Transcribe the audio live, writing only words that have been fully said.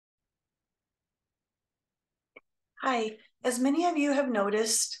Hi, as many of you have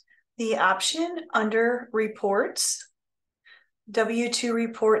noticed, the option under reports, W-2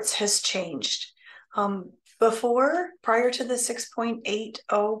 reports has changed. Prior to the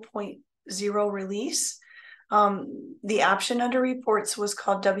 6.80.0 release, the option under reports was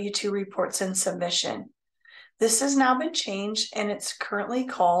called W-2 reports and submission. This has now been changed and it's currently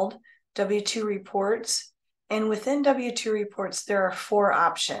called W-2 reports. And within W-2 reports, there are four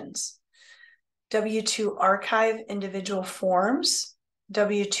options. W-2 archive individual forms,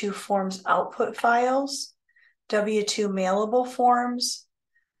 W-2 forms output files, W-2 mailable forms,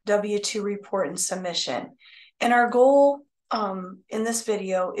 W-2 report and submission. And our goal in this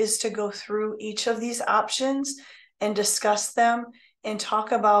video is to go through each of these options and discuss them and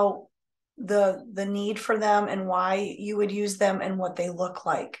talk about the need for them and why you would use them and what they look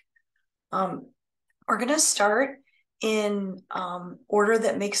like. We're going to start in order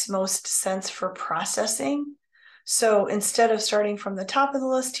that makes most sense for processing. So instead of starting from the top of the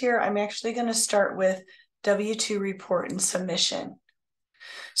list here, I'm actually going to start with W-2 report and submission.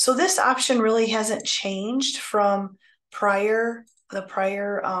 So this option really hasn't changed from the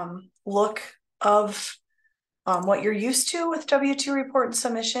prior look of what you're used to with W-2 report and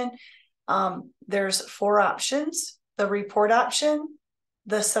submission. There's four options: the report option,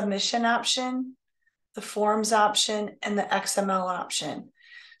 the submission option, the forms option, and the XML option.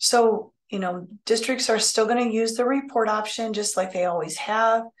 So, districts are still going to use the report option just like they always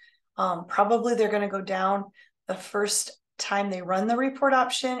have. Probably they're going to go down the first time they run the report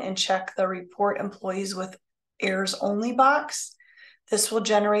option and check the report employees with errors only box. This will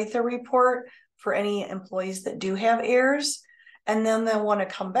generate the report for any employees that do have errors. And then they'll want to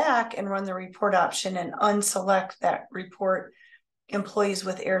come back and run the report option and unselect that report employees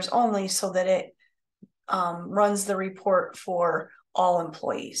with errors only so that it runs the report for all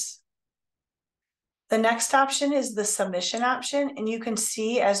employees. The next option is the submission option, and you can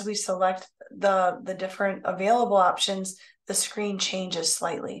see as we select the different available options, the screen changes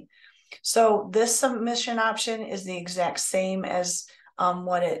slightly. So this submission option is the exact same as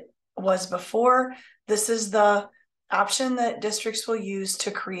what it was before. This is the option that districts will use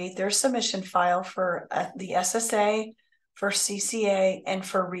to create their submission file for the SSA, for CCA, and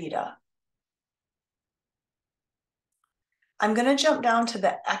for RETA. I'm going to jump down to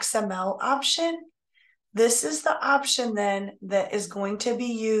the XML option. This is the option then that is going to be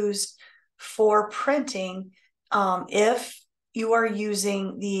used for printing if you are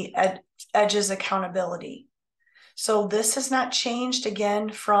using the Edge's accountability. So this has not changed again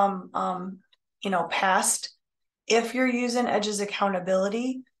from past. If you're using Edge's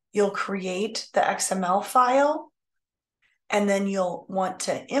accountability, you'll create the XML file, and then you'll want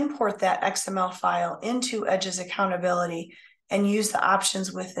to import that XML file into Edge's accountability and use the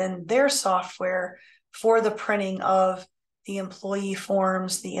options within their software for the printing of the employee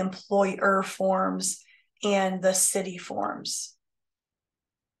forms, the employer forms, and the city forms.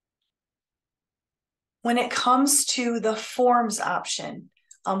 When it comes to the forms option,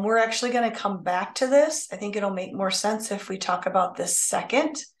 we're actually going to come back to this. I think it'll make more sense if we talk about this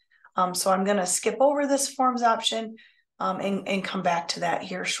second. So I'm going to skip over this forms option and come back to that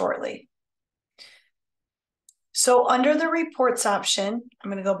here shortly. So under the reports option, I'm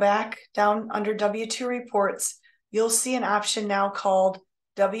going to go back down under W-2 reports. You'll see an option now called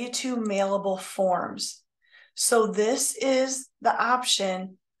W-2 mailable forms. So this is the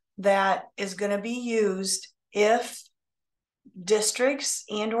option that is going to be used if districts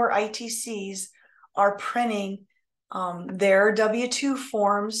and or ITCs are printing their W-2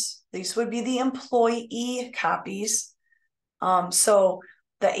 forms. These would be the employee copies. So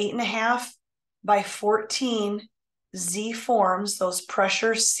the 8.5 by 14 Z forms, those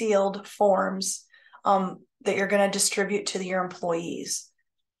pressure sealed forms that you're going to distribute to your employees.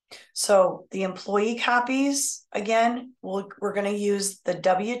 So the employee copies, again, we're going to use the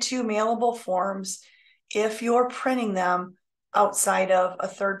W-2 mailable forms if you're printing them outside of a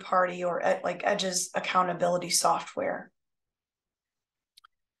third party or like Edge's accountability software.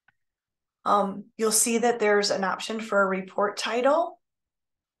 You'll see that there's an option for a report title,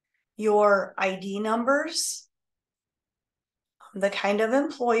 your ID numbers, the kind of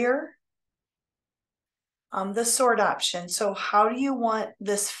employer, the sort option. So how do you want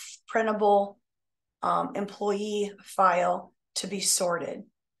this printable employee file to be sorted?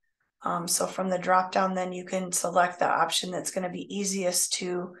 So from the drop down, then you can select the option that's going to be easiest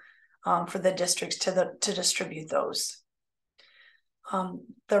to for the districts to distribute those.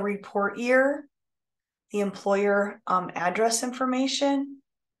 The report year, the employer address information,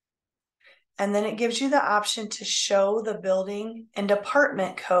 and then it gives you the option to show the building and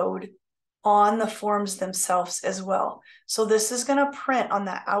department code on the forms themselves as well. So this is going to print on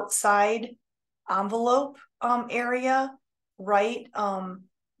the outside envelope area, right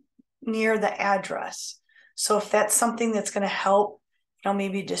near the address. So if that's something that's going to help,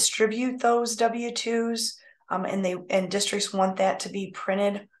 maybe distribute those W-2s, and districts want that to be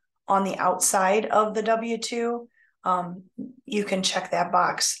printed on the outside of the W-2, you can check that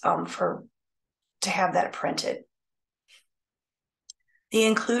box to have that printed. The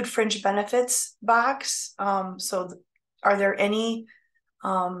include fringe benefits box. So are there any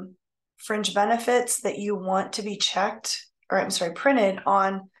fringe benefits that you want to be checked, or I'm sorry, printed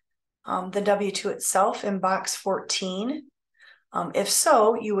on the W-2 itself in box 14? If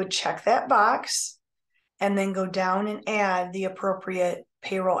so, you would check that box and then go down and add the appropriate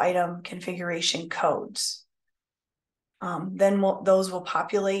payroll item configuration codes. Then those will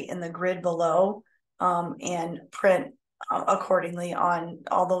populate in the grid below and print accordingly on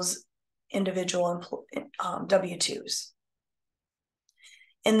all those individual W-2s.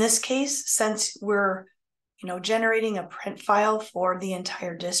 In this case, since we're generating a print file for the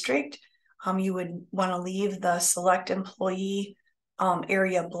entire district, you would want to leave the select employee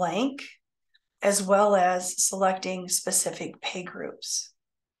area blank, as well as selecting specific pay groups.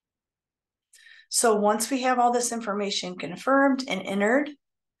 So once we have all this information confirmed and entered,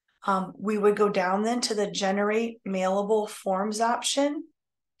 we would go down then to the generate mailable forms option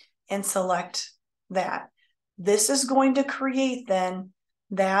and select that. This is going to create then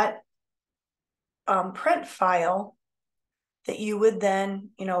that print file that you would then,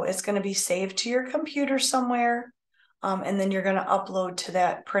 it's going to be saved to your computer somewhere, and then you're going to upload to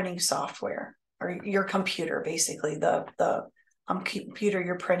that printing software, or your computer, basically the computer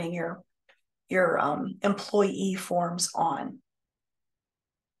you're printing your employee forms on.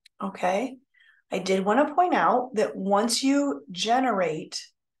 Okay, I did want to point out that once you generate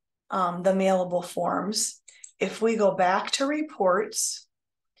the mailable forms, if we go back to reports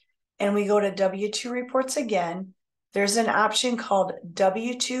and we go to W-2 reports again, there's an option called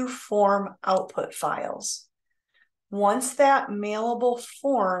W-2 form output files. Once that mailable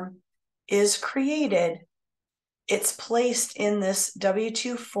form is created, it's placed in this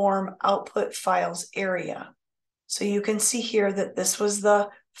W-2 form output files area. So you can see here that this was the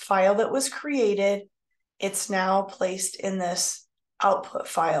file that was created. It's now placed in this output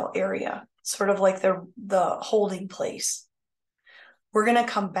file area, sort of like the holding place. We're going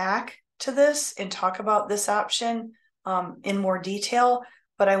to come back to this and talk about this option in more detail,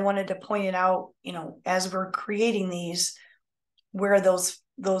 but I wanted to point it out, as we're creating these, where those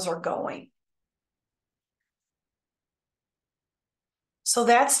are going. So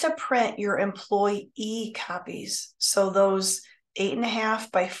that's to print your employee copies. So those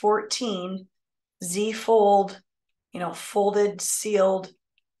 8.5 by 14 Z-fold, folded, sealed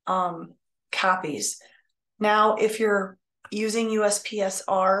copies. Now, if you're using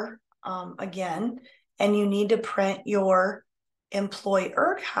USPSR again, and you need to print your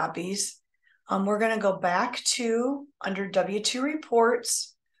employer copies, we're going to go back to, under W-2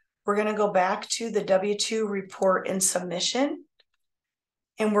 reports, we're going to go back to the W-2 report and submission,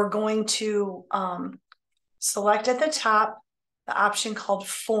 and we're going to select at the top the option called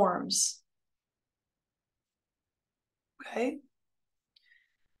forms. Okay.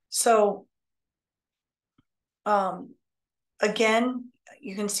 So again,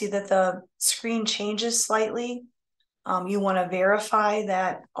 you can see that the screen changes slightly. You want to verify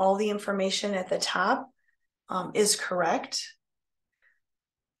that all the information at the top is correct,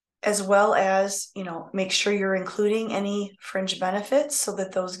 as well as, make sure you're including any fringe benefits so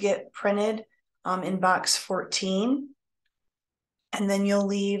that those get printed in box 14. And then you'll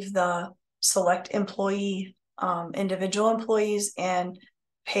leave the select employee, individual employees and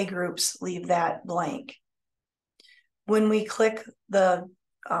pay groups, leave that blank. When we click the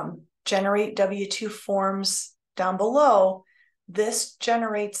generate W-2 forms down below, this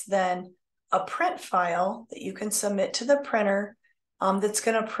generates then a print file that you can submit to the printer that's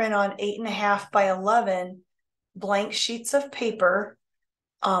going to print on 8.5 by 11 blank sheets of paper,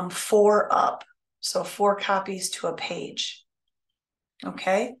 4 up. So 4 copies to a page.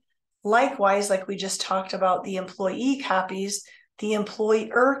 Okay. Likewise, like we just talked about the employee copies, the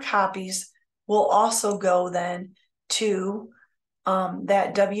employer copies will also go then to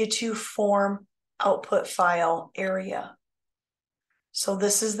that W-2 form output file area. So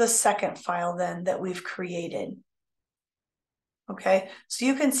this is the second file then that we've created. Okay, so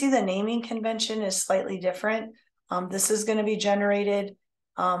you can see the naming convention is slightly different. This is going to be generated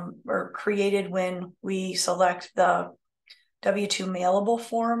or created when we select the W-2 mailable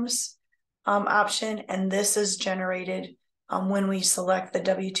forms option, and this is generated when we select the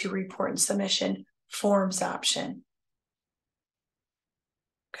W-2 report and submission forms option.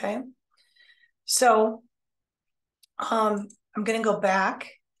 Okay, so I'm going to go back,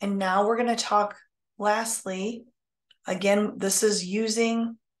 and now we're going to talk lastly, again, this is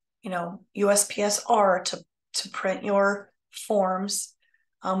using, USPS-R to print your forms.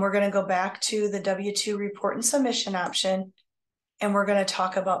 We're going to go back to the W-2 report and submission option, and we're going to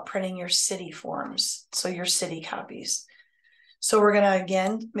talk about printing your city forms, so your city copies. So we're going to,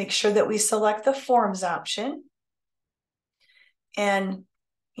 again, make sure that we select the forms option and,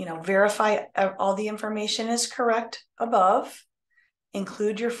 verify all the information is correct above.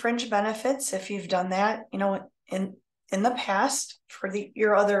 Include your fringe benefits if you've done that, in the past for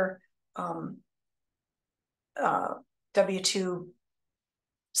your other W-2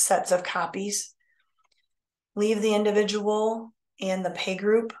 sets of copies. Leave the individual and the pay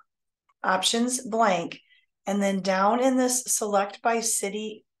group options blank. And then down in this select by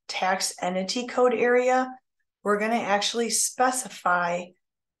city tax entity code area, we're going to actually specify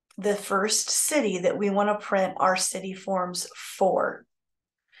the first city that we want to print our city forms for.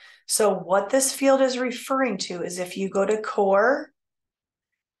 So what this field is referring to is if you go to Core,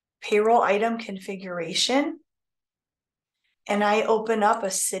 Payroll Item Configuration, and I open up a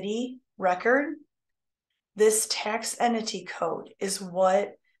city record, this tax entity code is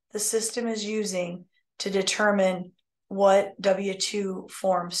what the system is using to determine what W-2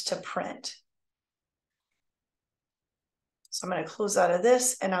 forms to print. So I'm going to close out of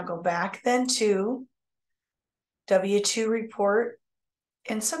this, and I'll go back then to W-2 report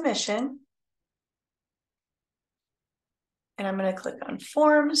and submission. And I'm going to click on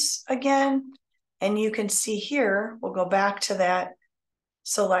forms again. And you can see here, we'll go back to that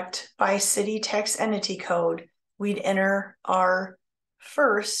select by city tax entity code. We'd enter our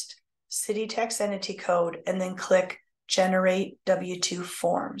first city tax entity code and then click generate W-2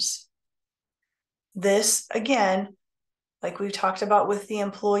 forms. This, again, like we've talked about with the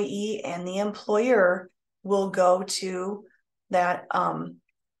employee and the employer, will go to that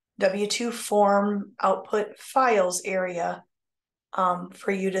W-2 form output files area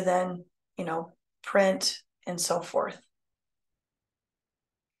for you to then, print and so forth.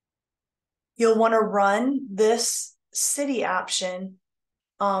 You'll want to run this city option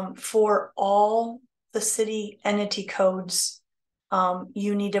for all the city entity codes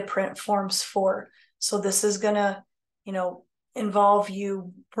you need to print forms for. So this is going to, involve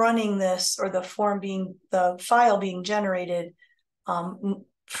you running this, or the file being generated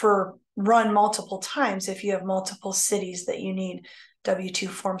for run multiple times if you have multiple cities that you need W-2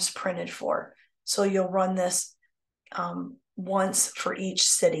 forms printed for. So you'll run this once for each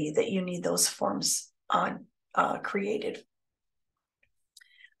city that you need those forms created.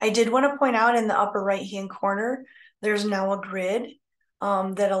 I did want to point out in the upper right hand corner, there's now a grid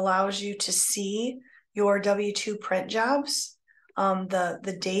that allows you to see your W-2 print jobs,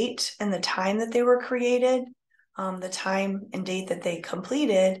 the date and the time that they were created, the time and date that they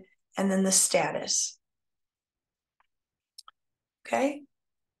completed, and then the status. Okay.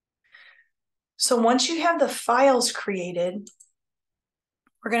 So once you have the files created,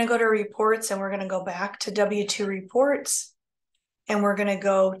 we're going to go to reports, and we're going to go back to W-2 reports, and we're going to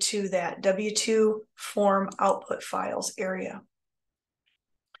go to that W-2 form output files area.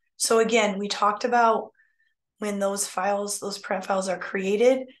 So again, we talked about when those files, those print files are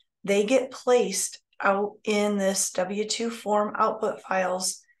created, they get placed out in this W-2 form output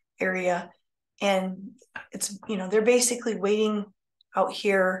files area. And it's, they're basically waiting out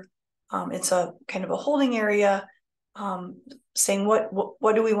here. It's a kind of a holding area, saying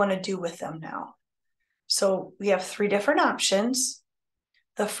what do we want to do with them now? So we have three different options.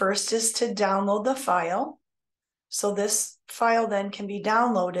 The first is to download the file. So this file then can be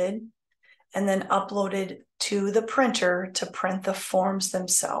downloaded and then uploaded to the printer to print the forms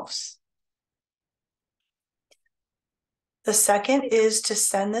themselves. The second is to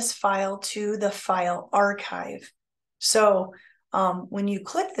send this file to the file archive. So when you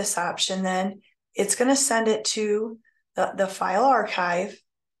click this option, then it's going to send it to the file archive,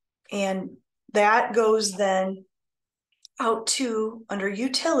 and that goes then out to, under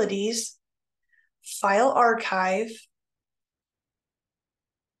utilities, file archive,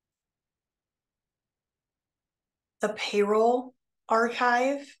 the payroll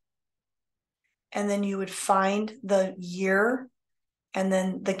archive, and then you would find the year and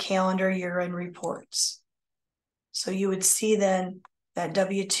then the calendar year-end reports. So you would see then that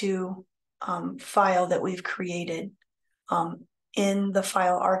W-2 file that we've created in the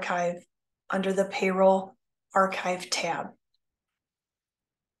file archive under the payroll archive tab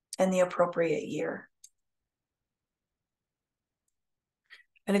and the appropriate year.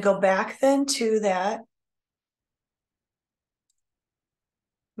 I'm going to go back then to that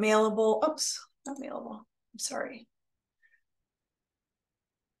mailable, oops, not mailable, I'm sorry.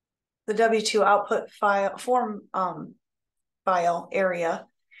 The W-2 output file form file area.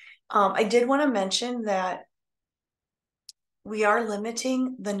 I did want to mention that we are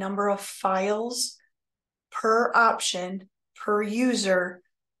limiting the number of files per option per user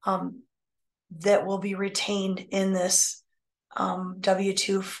that will be retained in this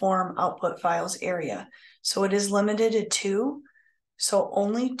W-2 form output files area. So it is limited to 2. So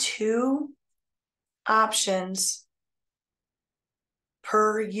only 2 options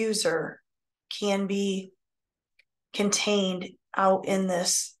per user can be contained out in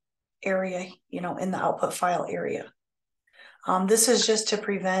this area, in the output file area. This is just to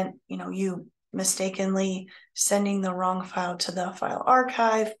prevent, you mistakenly sending the wrong file to the file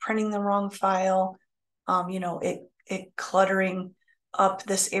archive, printing the wrong file, it cluttering up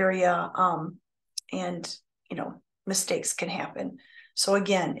this area, and, mistakes can happen. So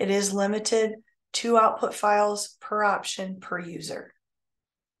again, it is limited to output files per option per user.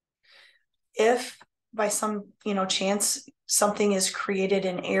 If by some, chance something is created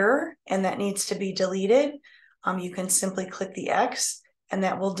in error and that needs to be deleted, you can simply click the X and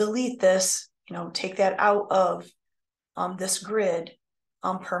that will delete this, take that out of this grid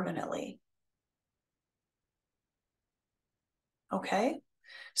permanently. Okay,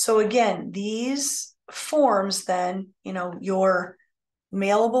 so again, these forms then, your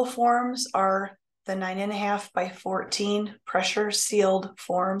mailable forms are the 9.5 by 14 pressure sealed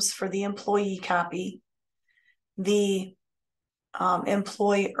forms for the employee copy. The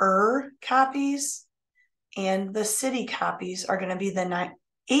employer copies and the city copies are going to be the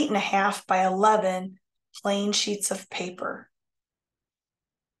 8.5 by 11 plain sheets of paper.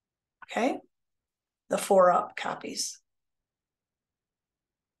 Okay, the 4-up copies.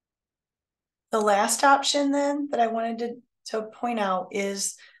 The last option then that I wanted to point out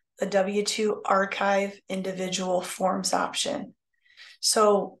is the W-2 archive individual forms option.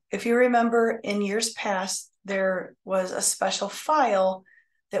 So if you remember in years past, there was a special file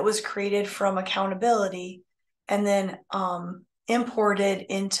that was created from accountability and then imported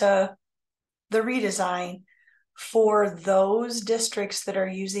into the redesign for those districts that are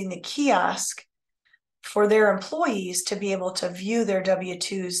using the kiosk for their employees to be able to view their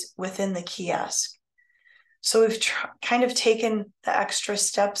W-2s within the kiosk. So we've kind of taken the extra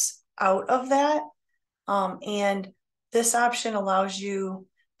steps out of that. And this option allows you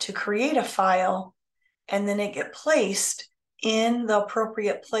to create a file and then it get placed in the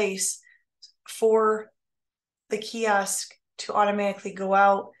appropriate place for the kiosk to automatically go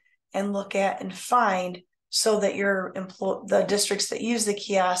out and look at and find, so that the districts that use the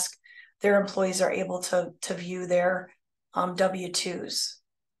kiosk, their employees are able to view their W-2s.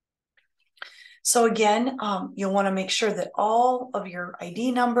 So again, you'll want to make sure that all of your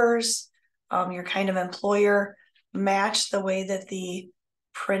ID numbers, your kind of employer, match the way that the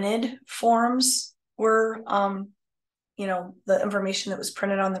printed forms were, the information that was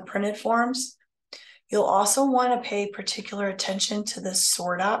printed on the printed forms. You'll also want to pay particular attention to the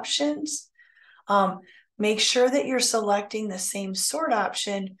sort options. Make sure that you're selecting the same sort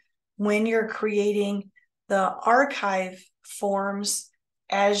option when you're creating the archive forms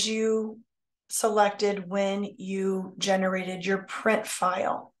as you selected when you generated your print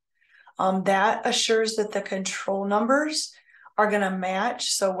file. That assures that the control numbers are going to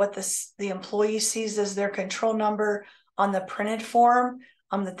match. So what the employee sees as their control number on the printed form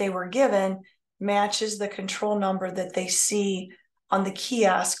that they were given matches the control number that they see on the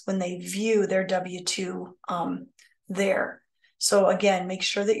kiosk when they view their W-2 there. So again, make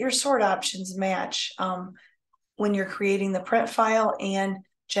sure that your sort options match when you're creating the print file and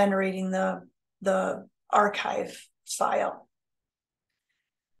generating the archive file.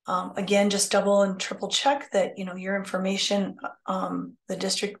 Again, just double and triple check that your information, the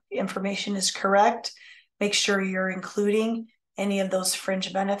district information is correct. Make sure you're including any of those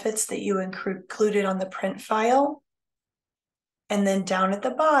fringe benefits that you included on the print file. And then down at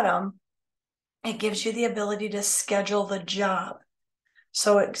the bottom, it gives you the ability to schedule the job.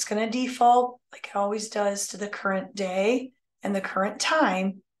 So it's going to default, like it always does, to the current day and the current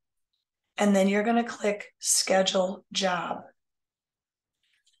time. And then you're going to click Schedule Job.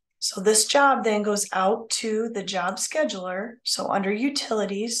 So this job then goes out to the job scheduler. So under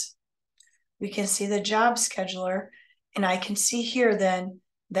Utilities, we can see the job scheduler, and I can see here then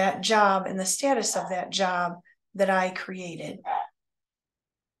that job and the status of that job that I created.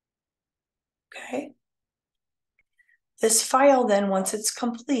 Okay. This file then, once it's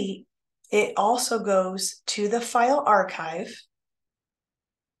complete, it also goes to the file archive.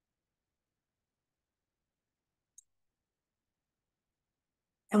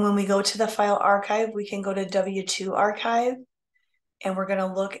 And when we go to the file archive, we can go to W-2 archive, and we're going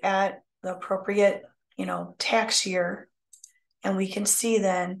to look at the appropriate, tax year. And we can see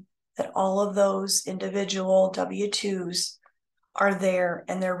then that all of those individual W-2s are there,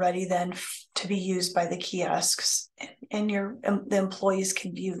 and they're ready then to be used by the kiosks, and the employees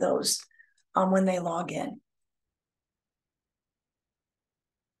can view those when they log in.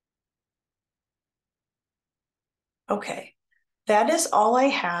 Okay, that is all I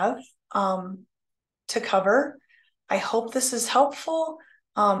have to cover. I hope this is helpful.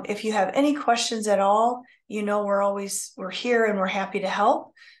 If you have any questions at all, we're here and we're happy to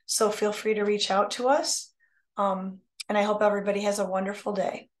help. So feel free to reach out to us. And I hope everybody has a wonderful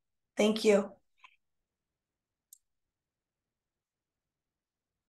day. Thank you.